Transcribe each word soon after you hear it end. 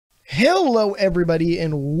Hello everybody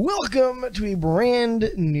and welcome to a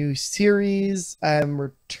brand new series. I'm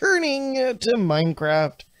returning to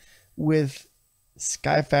Minecraft with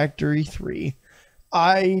Sky Factory 3.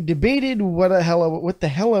 I debated what the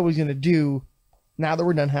hell I was going to do now that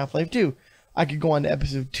we're done Half-Life 2. I could go on to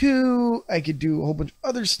episode 2, I could do a whole bunch of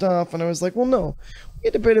other stuff, and I was like, well no, we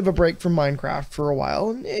had a bit of a break from Minecraft for a while,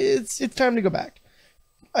 and it's time to go back.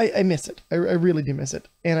 I miss it. I really do miss it.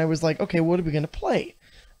 And I was like, okay, what are we going to play?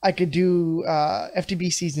 I could do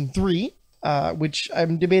FTB Season 3, which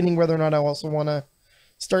I'm debating whether or not I also want to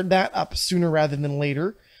start that up sooner rather than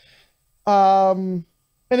later. And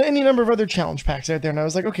any number of other challenge packs out there. And I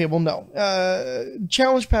was like, okay, well, no.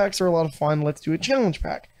 Challenge packs are a lot of fun. Let's do a challenge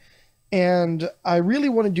pack. And I really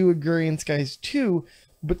want to do Agrarian Skies 2,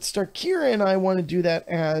 but Starkira and I want to do that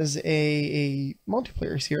as a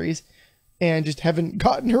multiplayer series and just haven't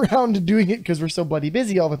gotten around to doing it because we're so bloody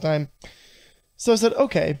busy all the time. So I said,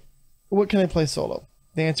 okay, what can I play solo?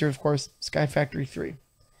 The answer, of course, Sky Factory 3.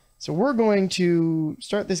 So we're going to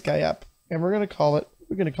start this guy up, and we're going to call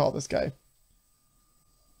this guy.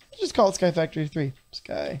 Let's just call it Sky Factory 3.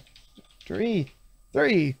 Sky Factory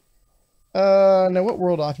 3. Now what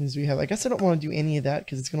world options do we have? I guess I don't want to do any of that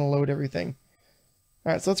because it's going to load everything.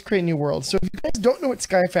 All right, so let's create a new world. So if you guys don't know what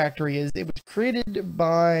Sky Factory is, it was created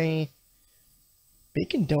by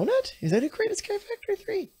Bacon Donut? Is that who created Sky Factory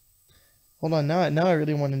 3? Hold on, now I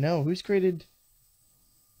really want to know. Who's created...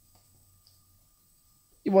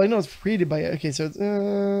 Well, I know it's created by... Okay, so it's...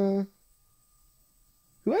 Who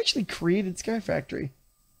actually created Sky Factory?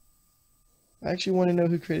 I actually want to know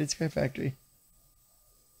who created Sky Factory.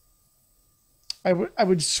 I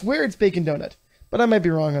would swear it's Bacon Donut, but I might be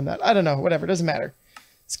wrong on that. I don't know, whatever, it doesn't matter.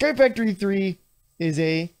 Sky Factory 3 is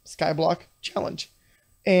a Skyblock challenge.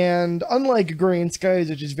 And unlike Agrarian Skies,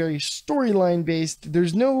 which is very storyline based,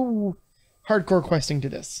 there's no hardcore questing to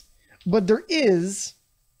this, but there is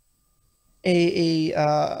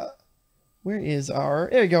where is our,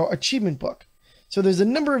 there you go, achievement book. So there's a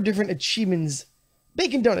number of different achievements.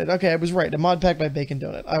 Bacon Donut, okay, I was right, a mod pack by Bacon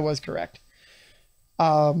Donut, I was correct.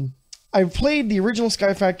 I've played the original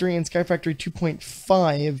Sky Factory and Sky Factory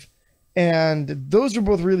 2.5, and those were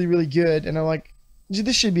both really good, and I'm like,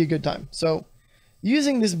 this should be a good time. So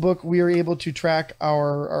using this book, we are able to track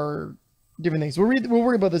our different things. We'll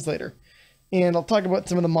worry about this later. And I'll talk about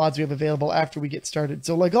some of the mods we have available after we get started.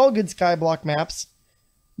 So like all good Skyblock maps,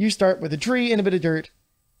 you start with a tree and a bit of dirt,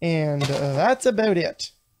 and that's about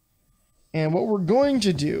it. And what we're going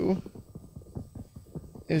to do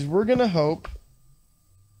is we're going to hope...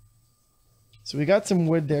 So we got some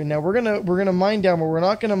wood there. Now we're gonna mine down, but we're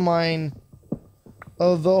not going to mine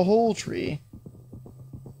the whole tree.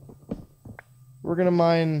 We're going to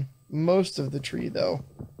mine most of the tree, though.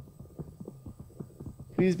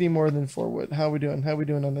 Please be more than 4 wood. How are we doing? How are we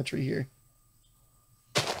doing on the tree here?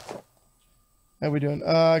 How are we doing?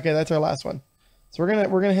 Okay, that's our last one. So we're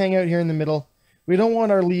gonna hang out here in the middle. We don't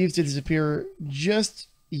want our leaves to disappear just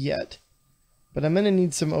yet, but I'm gonna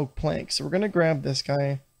need some oak planks. So we're gonna grab this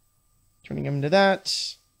guy, turning him into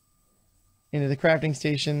that, into the crafting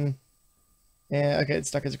station. And okay, it's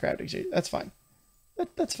stuck as a crafting station. That's fine.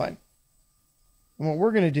 That's fine. And what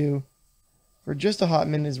we're gonna do for just a hot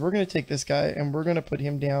minute is we're going to take this guy and we're going to put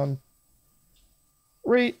him down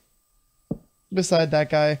right beside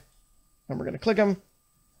that guy, and we're going to click him,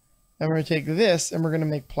 and we're going to take this and we're going to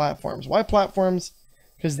make platforms. Why platforms?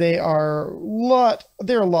 Because they're a lot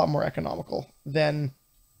more economical than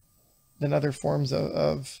other forms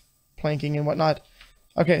of planking and whatnot.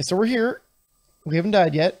 Okay, so we're here. We haven't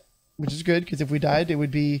died yet, which is good, because if we died, it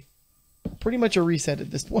would be pretty much a reset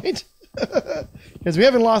at this point. Because we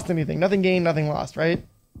haven't lost anything. Nothing gained, nothing lost, right?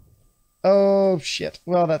 Oh, shit.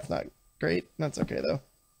 Well, that's not great. That's okay, though.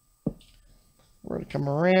 We're going to come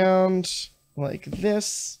around like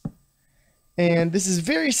this. And this is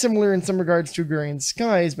very similar in some regards to Agrarian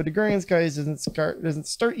Skies, but Agrarian Skies doesn't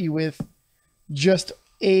start you with just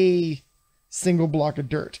a single block of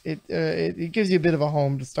dirt. It gives you a bit of a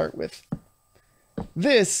home to start with.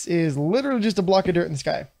 This is literally just a block of dirt in the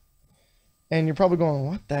sky. And you're probably going,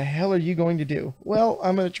 what the hell are you going to do? Well,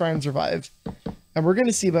 I'm going to try and survive. And we're going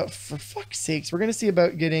to see about, for fuck's sakes, we're going to see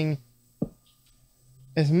about getting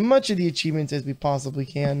as much of the achievements as we possibly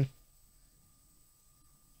can.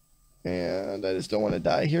 And I just don't want to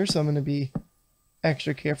die here, so I'm going to be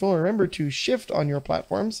extra careful. Remember to shift on your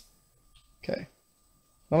platforms. Okay.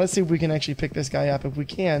 Now let's see if we can actually pick this guy up. If we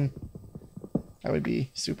can, that would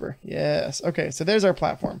be super. Yes. Okay, so there's our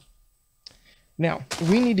platform. Now,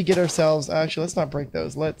 we need to get ourselves... Actually, let's not break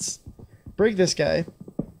those. Let's break this guy.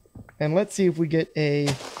 And let's see if we get a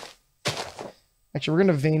Actually, we're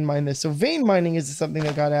going to vein mine this. So vein mining is something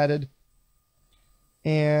that got added.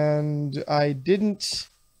 And I didn't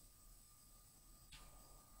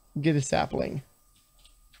get a sapling.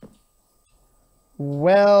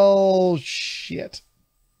 Well, shit.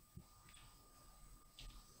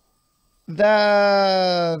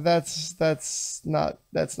 That's not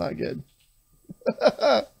good.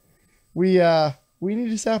 We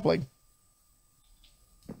need a sapling.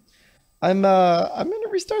 I'm gonna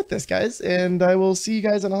restart this, guys, and I will see you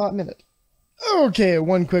guys in a hot minute. Okay,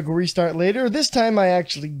 one quick restart later. This time I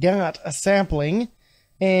actually got a sapling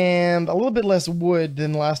and a little bit less wood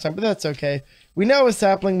than last time, but that's okay. We now have a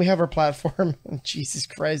sapling, we have our platform. Jesus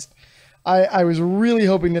Christ. I was really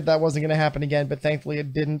hoping that wasn't going to happen again, but thankfully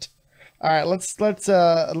it didn't. All right, let's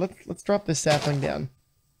drop this sapling down.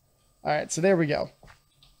 All right, so there we go.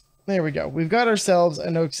 There we go. We've got ourselves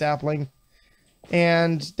an oak sapling.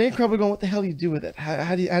 And they're probably going, what the hell do you do with it?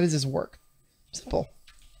 How does this work? Simple.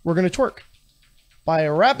 We're going to twerk. By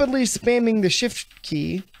rapidly spamming the shift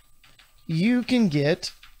key, you can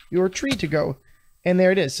get your tree to go. And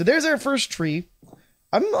there it is. So there's our first tree.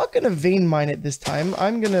 I'm not going to vein mine it this time.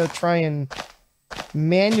 I'm going to try and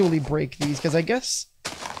manually break these because I guess...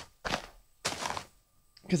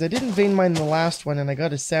 Because I didn't vein mine the last one and I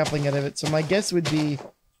got a sapling out of it. So my guess would be...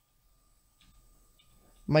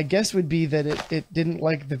 that it didn't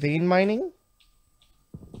like the vein mining.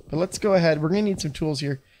 But let's go ahead. We're going to need some tools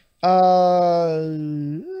here. Let's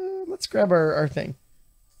grab our thing.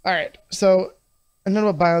 All right. So, another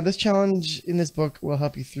about bio. This challenge in this book will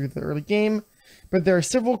help you through the early game. But there are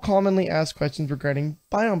several commonly asked questions regarding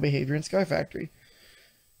biome behavior in Sky Factory.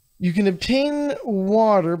 You can obtain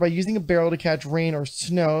water by using a barrel to catch rain or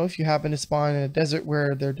snow. If you happen to spawn in a desert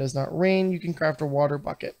where there does not rain, you can craft a water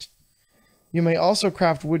bucket. You may also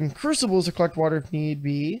craft wooden crucibles to collect water if need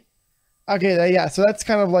be. Okay, yeah, so that's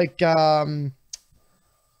kind of like,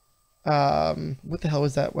 what the hell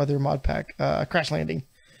was that weather mod pack? Crash Landing.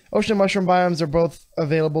 Ocean mushroom biomes are both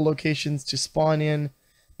available locations to spawn in.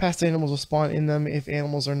 Past animals will spawn in them. If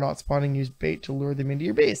animals are not spawning, use bait to lure them into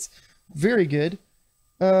your base. Very good.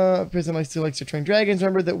 Prison still likes to train dragons.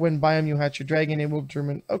 Remember that when biome you hatch your dragon, it will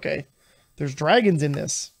determine... Okay, there's dragons in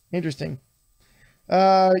this. Interesting.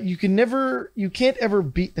 You can't ever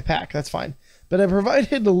beat the pack. That's fine. But I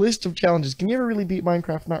provided a list of challenges. Can you ever really beat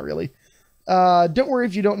Minecraft? Not really. Don't worry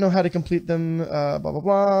if you don't know how to complete them. Blah, blah,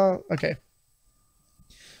 blah. Okay.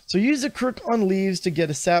 So use a crook on leaves to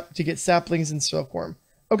get saplings and silkworm.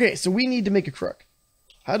 Okay, so we need to make a crook.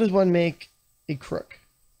 How does one make a crook?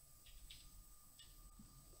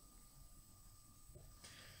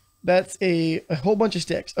 That's a whole bunch of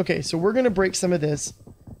sticks. Okay, so we're going to break some of this.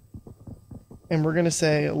 And we're going to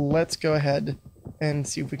say, let's go ahead and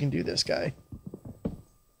see if we can do this guy.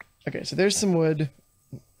 Okay, so there's some wood.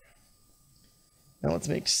 Now let's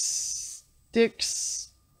make sticks.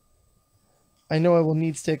 I know I will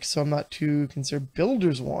need sticks, so I'm not too concerned.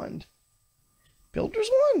 Builder's wand. Builder's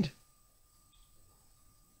wand?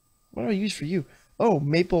 What do I use for you? Oh,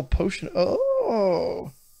 maple potion.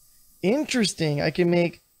 Oh, interesting. I can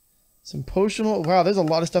make some potional. Wow, there's a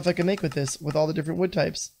lot of stuff I can make with this, with all the different wood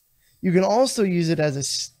types. You can also use it as a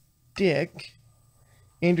stick.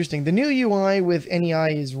 Interesting. The new UI with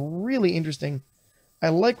NEI is really interesting. I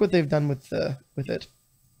like what they've done with it.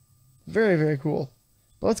 Very, very cool.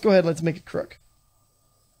 But let's go ahead and let's make a crook.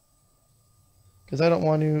 Because I don't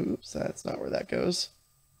want to... Oops, that's not where that goes.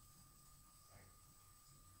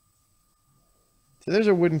 So there's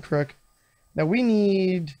our wooden crook. Now we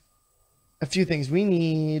need a few things. We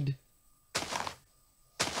need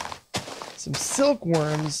some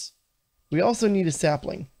silkworms. We also need a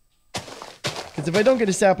sapling. Because if I don't get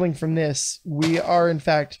a sapling from this, we are, in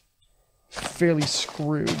fact, fairly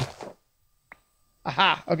screwed.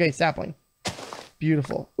 Aha! Okay, sapling.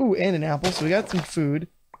 Beautiful. Ooh, and an apple, so we got some food.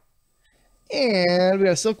 And we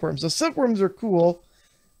got a silkworm. So silkworms are cool.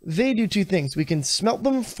 They do two things. We can smelt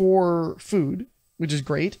them for food, which is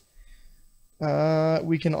great.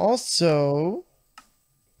 We can also...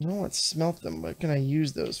 No, let's smelt them. What can I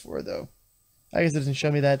use those for, though? I guess it doesn't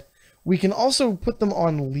show me that. We can also put them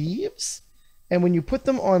on leaves. And when you put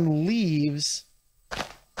them on leaves,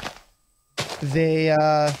 they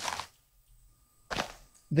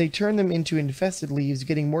turn them into infested leaves,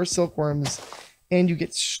 getting more silkworms, and you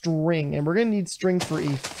get string. And we're going to need string for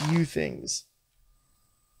a few things.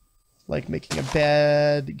 Like making a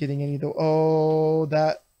bed, getting any of the... Oh,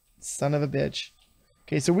 that son of a bitch.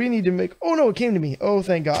 Okay, so we need to make... Oh, no, it came to me. Oh,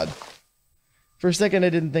 thank God. For a second, I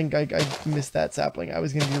didn't think I missed that sapling. I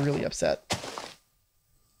was going to be really upset.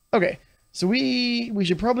 Okay, so we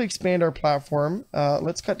should probably expand our platform.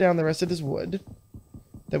 Let's cut down the rest of this wood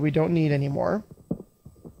that we don't need anymore.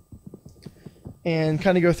 and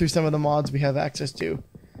kind of go through some of the mods we have access to.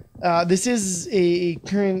 This is a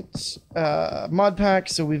current mod pack,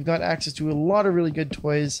 so we've got access to a lot of really good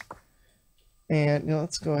toys. And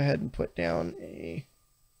let's go ahead and put down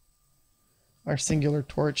our singular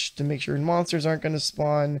torch to make sure monsters aren't going to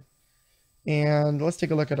spawn. And let's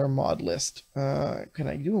take a look at our mod list. Can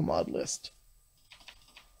I do a mod list?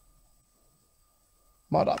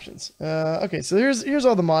 Mod options. Okay, so here's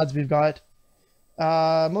all the mods we've got.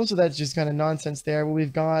 Most of that's just kind of nonsense there. But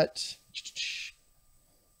we've got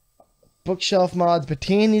bookshelf mods.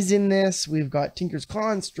 Batan is in this. We've got Tinker's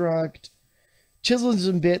Construct. Chisels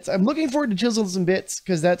and Bits. I'm looking forward to Chisels and Bits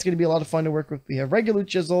because that's going to be a lot of fun to work with. We have regular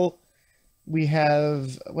chisel. We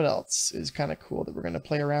have, what else is kind of cool that we're going to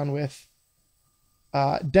play around with?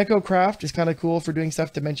 Deco Craft is kind of cool for doing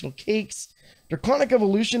stuff. Dimensional Cakes. Draconic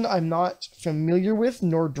Evolution I'm not familiar with,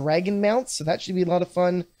 nor Dragon Mounts, so that should be a lot of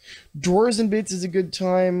fun. Drawers and Bits is a good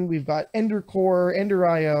time. We've got Ender Core, Ender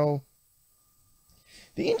IO.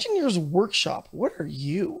 The Engineer's Workshop. What are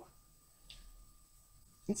you?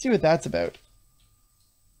 Let's see what that's about.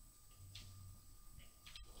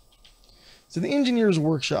 So the Engineer's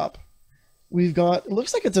Workshop, we've got, it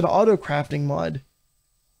looks like it's an auto crafting mod.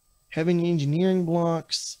 Having engineering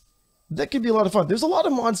blocks. That could be a lot of fun. There's a lot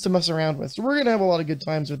of mods to mess around with, so we're going to have a lot of good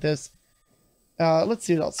times with this. Let's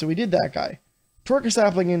see what else. So we did that guy. Torque a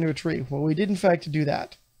sapling into a tree. Well, we did in fact do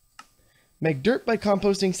that. Make dirt by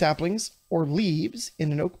composting saplings or leaves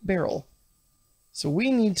in an oak barrel. So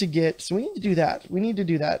we need to do that. We need to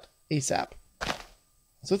do that ASAP.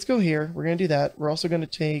 So let's go here. We're going to do that. We're also going to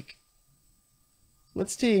take,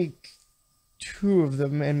 let's take 2 of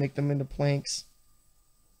them and make them into planks.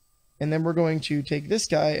 And then we're going to take this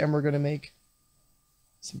guy and we're going to make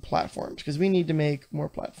some platforms because we need to make more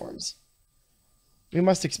platforms. We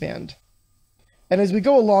must expand. And as we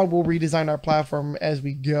go along, we'll redesign our platform as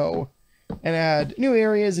we go and add new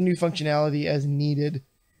areas and new functionality as needed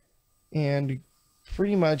and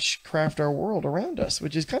pretty much craft our world around us,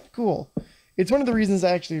 which is kind of cool. It's one of the reasons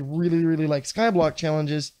I actually really, really like Skyblock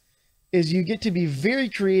challenges is you get to be very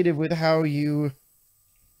creative with how you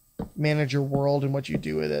manage your world and what you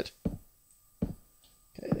do with it.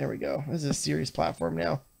 Okay, there we go. This is a serious platform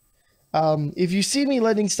now. If you see me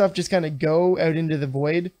letting stuff just kind of go out into the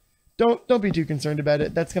void, don't be too concerned about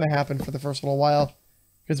it. That's going to happen for the first little while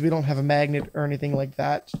because we don't have a magnet or anything like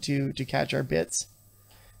that to catch our bits.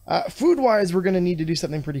 Food-wise, we're going to need to do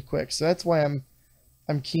something pretty quick, so that's why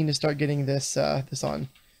I'm keen to start getting this this on.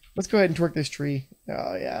 Let's go ahead and torque this tree.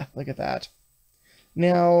 Oh yeah, look at that.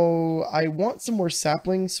 Now, I want some more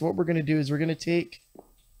saplings, so what we're going to do is we're going to take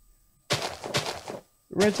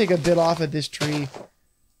a bit off of this tree,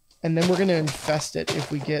 and then we're going to infest it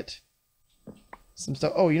if we get some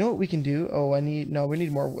stuff. Oh, you know what we can do? Oh, we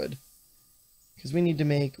need more wood. Because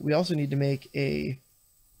we also need to make a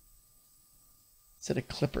set of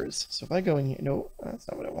clippers. So if I go in here, no, that's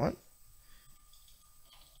not what I want.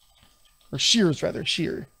 Or shears, rather,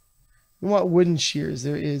 shear. We want wooden shears.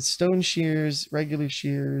 There is stone shears, regular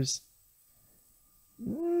shears.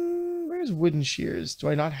 Where's wooden shears? Do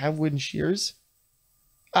I not have wooden shears?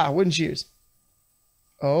 Ah, wooden shears.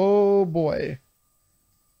 Oh boy.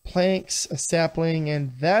 Planks, a sapling,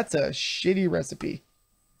 and that's a shitty recipe.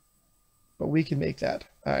 But we can make that.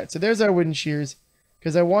 Alright, so there's our wooden shears.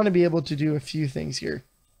 Because I want to be able to do a few things here.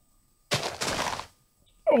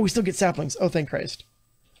 Oh, we still get saplings. Oh, thank Christ.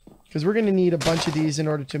 Because we're going to need a bunch of these in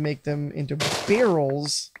order to make them into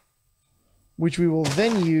barrels, which we will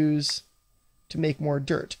then use to make more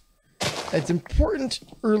dirt. It's important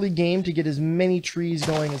early game to get as many trees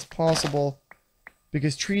going as possible,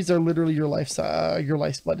 because trees are literally your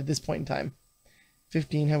lifeblood at this point in time.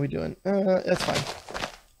 15, how we doing? That's fine.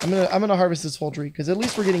 I'm gonna harvest this whole tree because at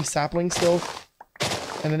least we're getting saplings still,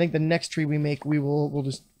 and I think the next tree we make,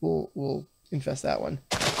 we'll infest that one.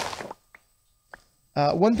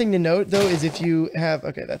 One thing to note, though, is if you have...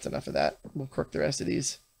 Okay, that's enough of that. We'll crook the rest of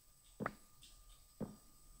these.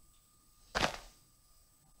 Come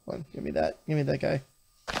on, give me that. Give me that guy.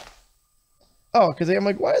 Oh, because I'm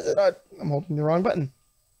like, why is it not... I'm holding the wrong button.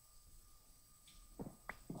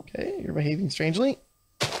 Okay, you're behaving strangely.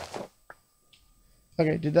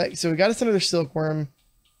 Okay, did that... So we got us another silkworm.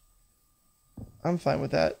 I'm fine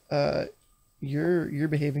with that. You're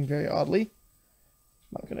behaving very oddly.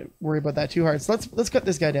 I'm not gonna worry about that too hard. So let's cut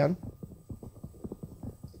this guy down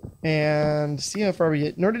and see how far we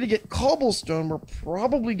get. In order to get cobblestone, we're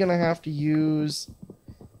probably gonna have to use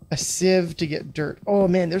a sieve to get dirt. Oh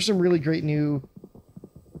man, there's some really great new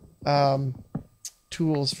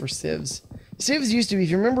tools for sieves. Sieves used to be, if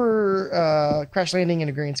you remember Crash Landing in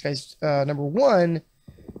Agrarian Skies #1,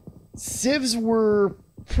 sieves were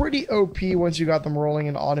pretty OP once you got them rolling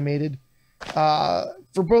and automated.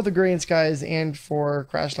 For both the Gray and Skies and for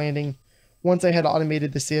Crash Landing, once I had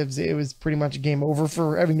automated the sieves, it was pretty much game over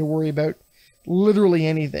for having to worry about literally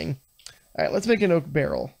anything. All right, let's make an oak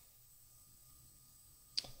barrel.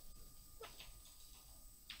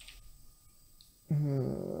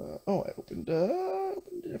 Oh, I opened a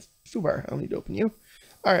foobar. I don't need to open you.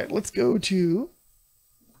 All right, let's go to...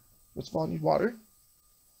 Let's all need water.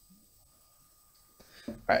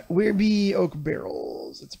 All right, where be oak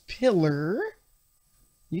barrels? It's a pillar.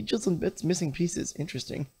 You just some bits missing pieces.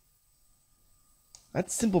 Interesting.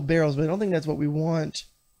 That's simple barrels, but I don't think that's what we want.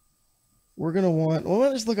 We're gonna want... Well,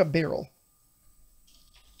 let's look up barrel.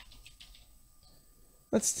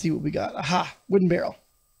 Let's see what we got. Aha! Wooden barrel.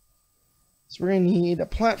 So we're going to need a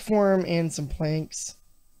platform and some planks.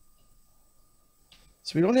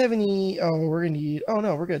 So we don't have any... Oh, we're going to need... Oh,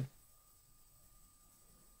 no, we're good.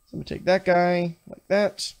 So I'm going to take that guy like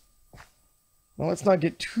that. Well, let's not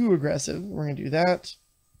get too aggressive. We're going to do that.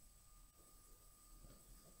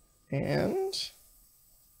 And...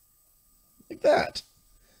 like that.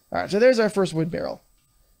 Alright, so there's our first wood barrel.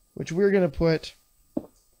 Which we're going to put...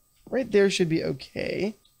 right there should be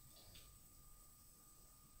okay.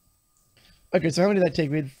 Okay, so how many did that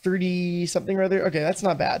take? We had 30 something or other. Okay, that's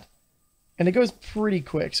not bad. And it goes pretty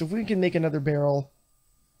quick. So if we can make another barrel,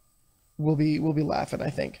 we'll be laughing, I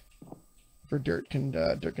think, for dirt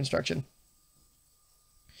construction.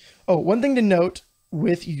 Oh, one thing to note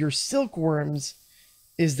with your silkworms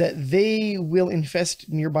is that they will infest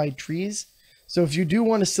nearby trees. So if you do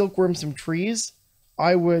want to silkworm some trees,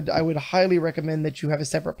 I would highly recommend that you have a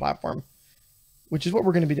separate platform, which is what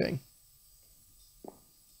we're going to be doing.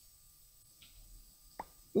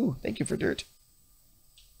 Ooh, thank you for dirt.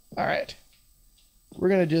 All right.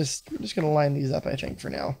 We're just going to line these up, I think, for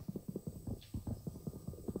now.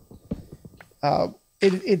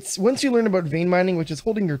 It's once you learn about vein mining, which is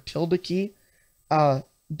holding your tilde key,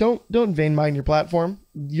 don't vein mine your platform.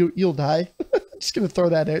 You'll die. Just going to throw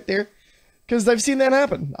that out there because I've seen that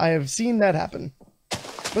happen. I have seen that happen.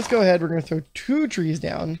 Let's go ahead. We're going to throw 2 trees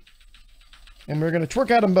down and we're going to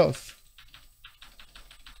twerk at them both.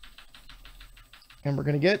 And we're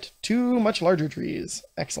going to get 2 much larger trees.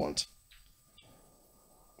 Excellent.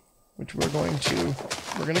 Which we're going to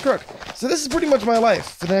cook. So this is pretty much my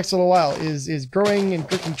life for the next little while, is growing and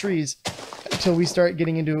cooking trees until we start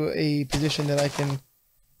getting into a position that I can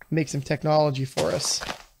make some technology for us.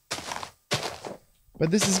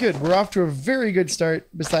 But this is good. We're off to a very good start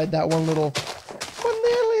beside that one little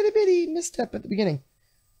itty bitty misstep at the beginning.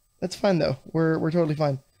 That's fine though. We're totally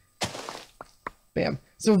fine. Bam.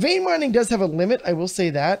 So vein mining does have a limit. I will say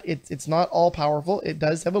that. It's not all powerful. It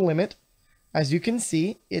does have a limit. As you can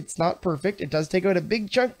see, it's not perfect. It does take out a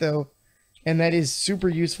big chunk though. And that is super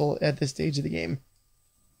useful at this stage of the game.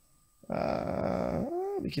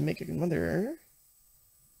 We can make another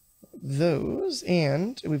of those.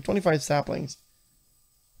 And we have 25 saplings.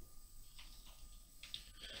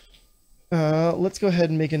 Let's go ahead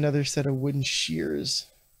and make another set of wooden shears.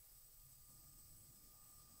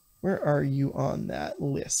 Where are you on that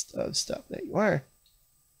list of stuff? There you are.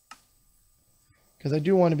 Because I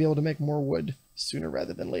do want to be able to make more wood sooner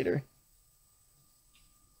rather than later.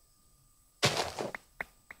 So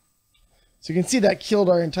you can see that killed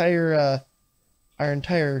our entire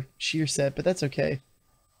shear set, but that's okay.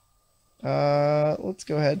 Let's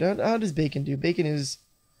go ahead. How does bacon do? Bacon is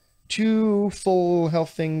 2 full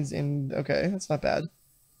health things, and okay, that's not bad.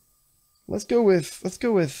 Let's go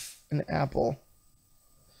with an apple.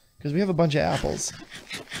 Because we have a bunch of apples.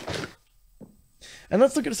 And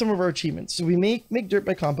let's look at some of our achievements. So we make dirt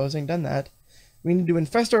by composting, done that. We need to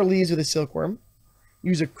infest our leaves with a silkworm.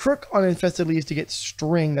 Use a crook on infested leaves to get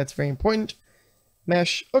string, that's very important.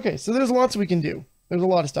 Mesh, okay, so there's lots we can do. There's a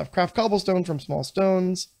lot of stuff. Craft cobblestone from small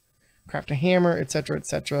stones. Craft a hammer, etc.,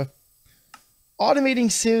 etc.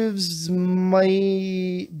 Automating sieves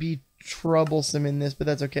might be troublesome in this, but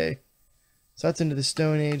that's okay. So that's into the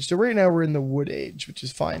Stone Age. So right now we're in the Wood Age, which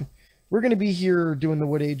is fine. We're going to be here doing the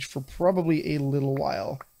Wood Age for probably a little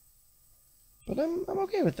while. But I'm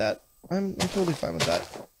okay with that. I'm totally fine with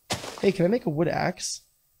that. Hey, can I make a wood axe?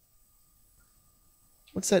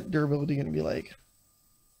 What's that durability going to be like?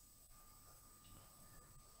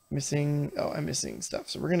 Missing... Oh, I'm missing stuff.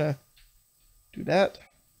 So we're going to do that.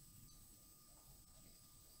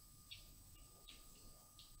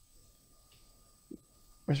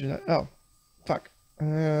 Where's that? Oh. Fuck.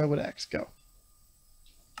 Wood axe, go.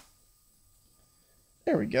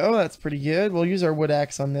 There we go. That's pretty good. We'll use our wood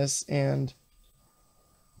axe on this, and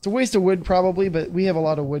it's a waste of wood probably, but we have a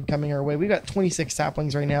lot of wood coming our way. We got 26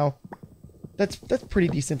 saplings right now. That's pretty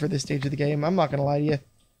decent for this stage of the game. I'm not gonna lie to you.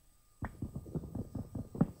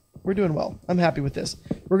 We're doing well. I'm happy with this.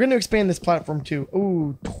 We're going to expand this platform too.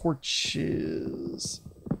 Oh, torches.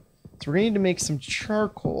 So we're going to need to make some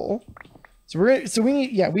charcoal. We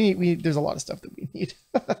need, there's a lot of stuff that we need.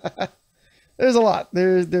 There's a lot.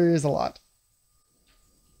 There is a lot.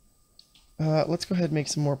 Let's go ahead and make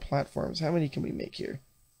some more platforms. How many can we make here?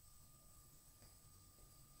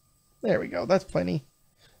 There we go. That's plenty.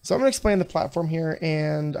 So I'm going to explain the platform here,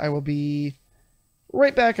 and I will be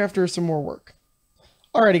right back after some more work.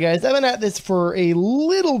 Alrighty, guys. I've been at this for a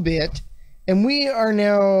little bit, and we are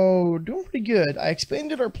now doing pretty good. I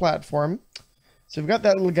expanded our platform. So we've got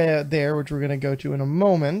that little guy out there, which we're going to go to in a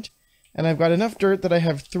moment. And I've got enough dirt that I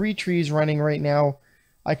have 3 trees running right now.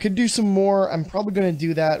 I could do some more. I'm probably going to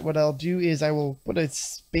do that. What I'll do is I will put a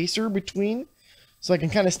spacer between, so I can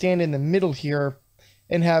kind of stand in the middle here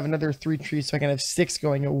and have another 3 trees, so I can have 6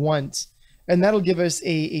 going at once. And that'll give us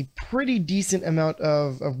a pretty decent amount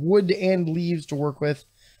of wood and leaves to work with,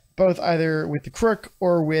 both either with the crook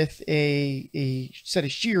or with a set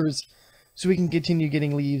of shears, so we can continue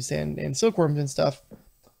getting leaves and silkworms and stuff.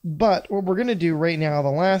 But what we're going to do right now, the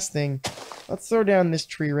last thing, let's throw down this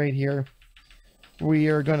tree right here. We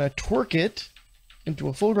are going to torque it into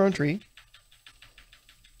a full-grown tree,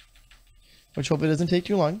 which hopefully doesn't take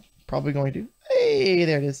too long. Probably going to. Hey,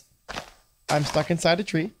 there it is. I'm stuck inside a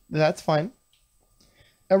tree. That's fine.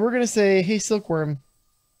 And we're going to say, hey, silkworm.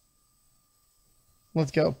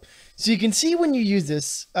 Let's go. So you can see when you use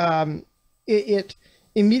this, it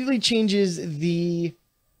immediately changes the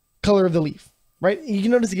color of the leaf, right? You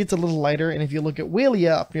can notice it gets a little lighter, and if you look at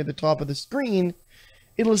Walia up near the top of the screen,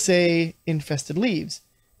 it'll say infested leaves.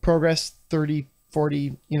 Progress 30,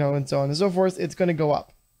 40, and so on and so forth. It's going to go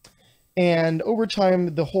up. And over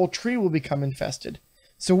time, the whole tree will become infested.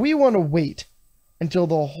 So we want to wait until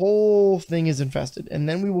the whole thing is infested, and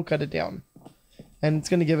then we will cut it down. And it's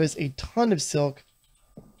going to give us a ton of silk,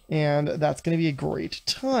 and that's going to be a great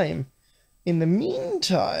time. In the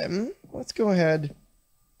meantime, let's go ahead.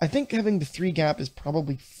 I think having the 3 gap is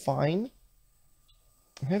probably fine.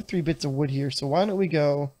 I have 3 bits of wood here, so why don't we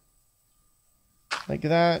go like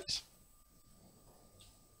that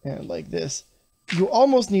and like this. You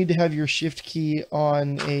almost need to have your shift key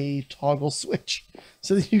on a toggle switch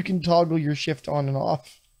so that you can toggle your shift on and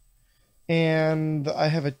off. And I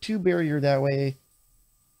have a 2 barrier that way,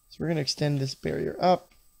 so we're going to extend this barrier up.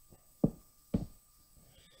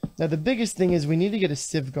 Now the biggest thing is we need to get a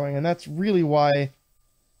sieve going, and that's really why...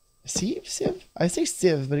 Sieve? I say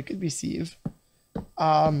sieve, but it could be sieve.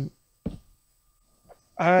 I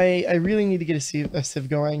really need to get a sieve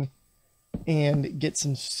going and get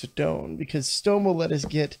some stone, because stone will let us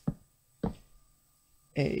get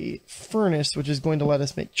a furnace, which is going to let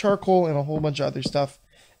us make charcoal and a whole bunch of other stuff,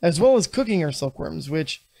 as well as cooking our silkworms,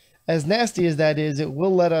 which, as nasty as that is, it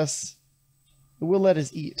will let us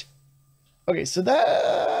eat. Okay, so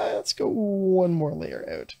let's go one more layer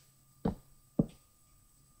out.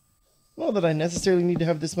 Not that I necessarily need to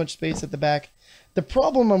have this much space at the back. The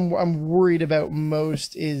problem I'm worried about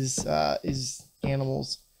most is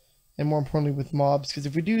animals, and more importantly with mobs, because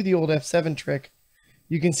if we do the old F7 trick,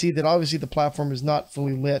 you can see that obviously the platform is not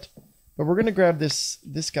fully lit. But we're going to grab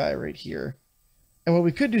this guy right here. And what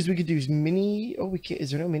we could do is we could use mini... Oh, we can't...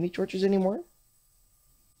 Is there no mini torches anymore?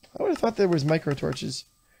 I would have thought there was micro torches.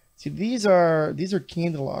 See, these are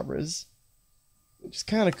candelabras, which is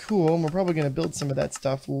kind of cool, and we're probably going to build some of that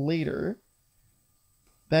stuff later.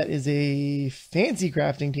 That is a fancy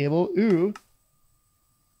crafting table. Ooh.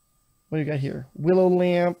 What do you got here? Willow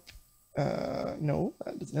lamp. No,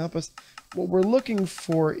 that doesn't help us. What we're looking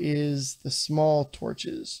for is the small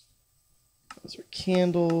torches. Those are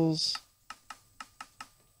candles.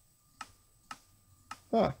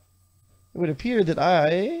 Huh. It would appear that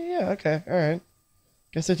yeah, okay, alright.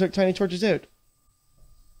 Guess I took tiny torches out.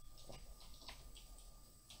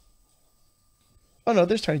 Oh no,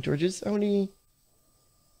 there's tiny torches. How many?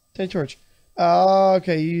 Tiny torch.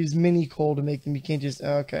 Okay, you use mini coal to make them. You can't just...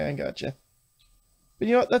 Okay, I gotcha. But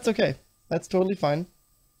you know what? That's okay. That's totally fine.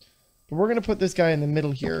 But we're going to put this guy in the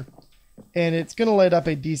middle here. And it's going to light up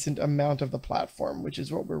a decent amount of the platform, which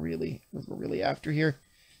is what we're really after here.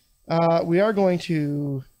 We are going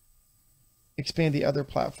to expand the other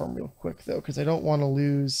platform real quick, though, because I don't want to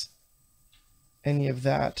lose any of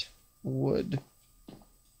that wood.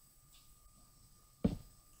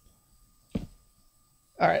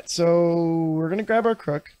 Alright, so we're going to grab our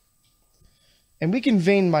crook. And we can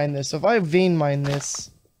vein mine this. So if I vein mine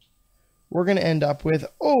this, we're going to end up with,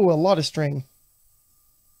 oh, a lot of string.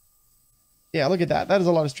 Yeah, look at that. That is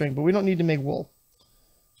a lot of string, but we don't need to make wool.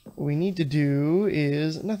 What we need to do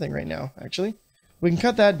is nothing right now, actually. We can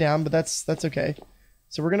cut that down, but that's okay.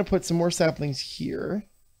 So we're going to put some more saplings here.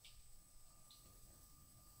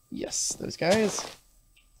 Yes, those guys.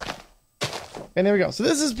 And there we go. So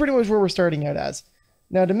this is pretty much where we're starting out as.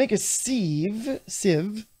 Now to make a sieve,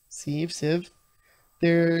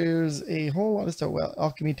 there's a whole lot of stuff. Well,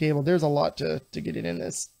 alchemy table, there's a lot to get it in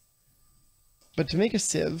this. But to make a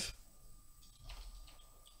sieve,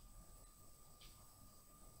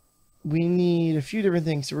 we need a few different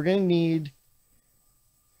things. So we're going to need...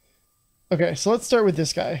 Okay, so let's start with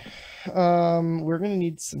this guy. We're going to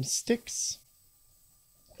need some sticks.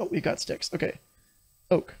 Oh, we've got sticks. Okay.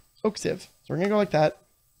 Oak sieve. So we're going to go like that.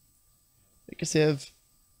 Make a sieve.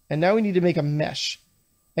 And now we need to make a mesh.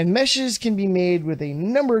 And meshes can be made with a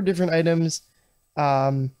number of different items,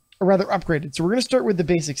 or rather upgraded. So we're going to start with the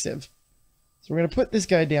basic sieve. So we're going to put this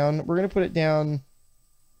guy down. We're going to put it down.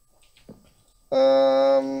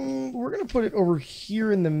 We're going to put it over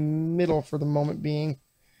here in the middle for the moment being.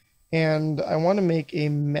 And I want to make a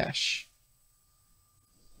mesh.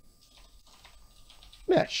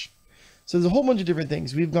 So there's a whole bunch of different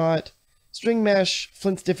things. We've got string mesh,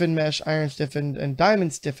 flint stiffened mesh, iron stiffened, and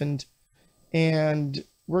diamond stiffened. And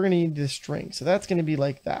we're going to need the string. So that's going to be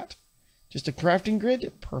like that. Just a crafting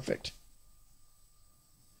grid. Perfect.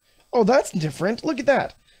 Oh, that's different. Look at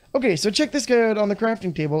that. Okay, so check this guy out on the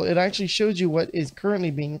crafting table. It actually shows you what is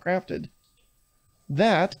currently being crafted.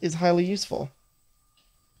 That is highly useful.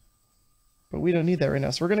 But we don't need that right now.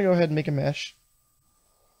 So we're going to go ahead and make a mesh.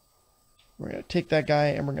 We're going to take that guy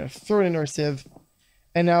and we're going to throw it into our sieve.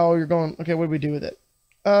 And now you're going, okay, what do we do with it?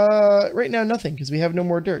 Right now, nothing, because we have no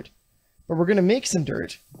more dirt. But we're going to make some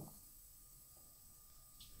dirt.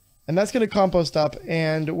 And that's going to compost up.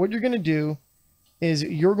 And what you're going to do is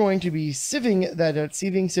you're going to be sieving that dirt,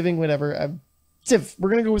 sieving, whatever. Sieve. We're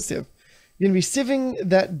going to go with sieve. You're going to be sieving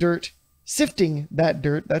that dirt, sifting that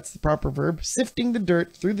dirt. That's the proper verb. Sifting the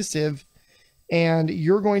dirt through the sieve. And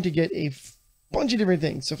you're going to get a bunch of different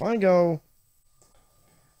things. So if I go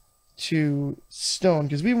to stone,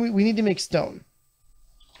 because we need to make stone.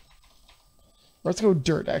 Let's go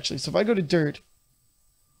dirt, actually. So if I go to dirt,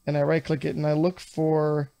 and I right-click it, and I look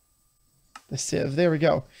for the sieve. There we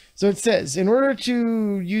go. So it says, in order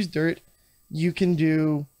to use dirt, you can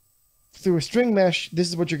do, through a string mesh, this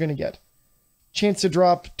is what you're going to get. Chance to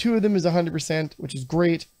drop 2 of them is 100%, which is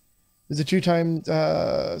great. There's a 2 times,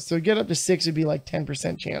 so get up to 6 would be like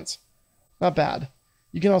 10% chance. Not bad.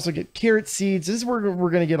 You can also get carrot seeds. This is where we're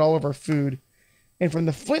going to get all of our food. And from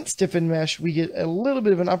the flint stiffened mesh, we get a little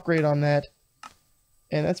bit of an upgrade on that.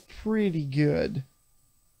 And that's pretty good.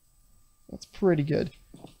 That's pretty good.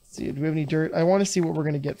 Let's see, do we have any dirt? I want to see what we're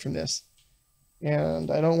going to get from this.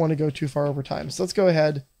 And I don't want to go too far over time. So let's go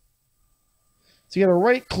ahead. So you got to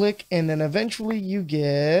right click and then eventually you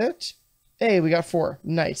get... Hey, we got 4.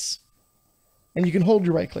 Nice. And you can hold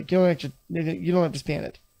your right click. You don't have to span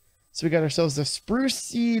it. So we got ourselves a spruce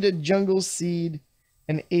seed, a jungle seed,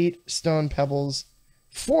 and 8 stone pebbles.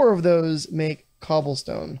 4 of those make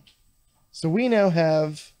cobblestone. So we now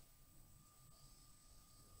have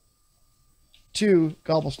 2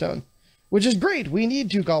 cobblestone, which is great. We need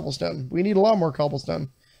 2 cobblestone. We need a lot more cobblestone,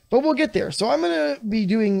 but we'll get there. So I'm going to be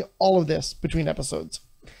doing all of this between episodes.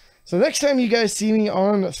 So next time you guys see me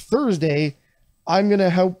on Thursday, I'm going to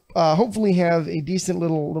hopefully have a decent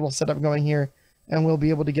little setup going here, and we'll be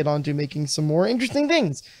able to get on to making some more interesting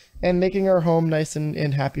things and making our home nice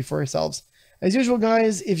and happy for ourselves. As usual,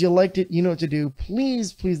 guys, if you liked it, you know what to do.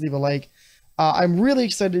 Please leave a like. I'm really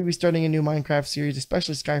excited to be starting a new Minecraft series,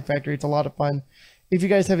 especially Sky Factory. It's a lot of fun. If you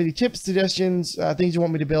guys have any tips, suggestions, things you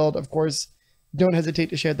want me to build, of course, don't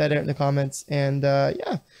hesitate to share that out in the comments. And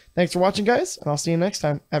yeah, thanks for watching, guys, and I'll see you next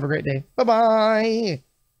time. Have a great day. Bye-bye.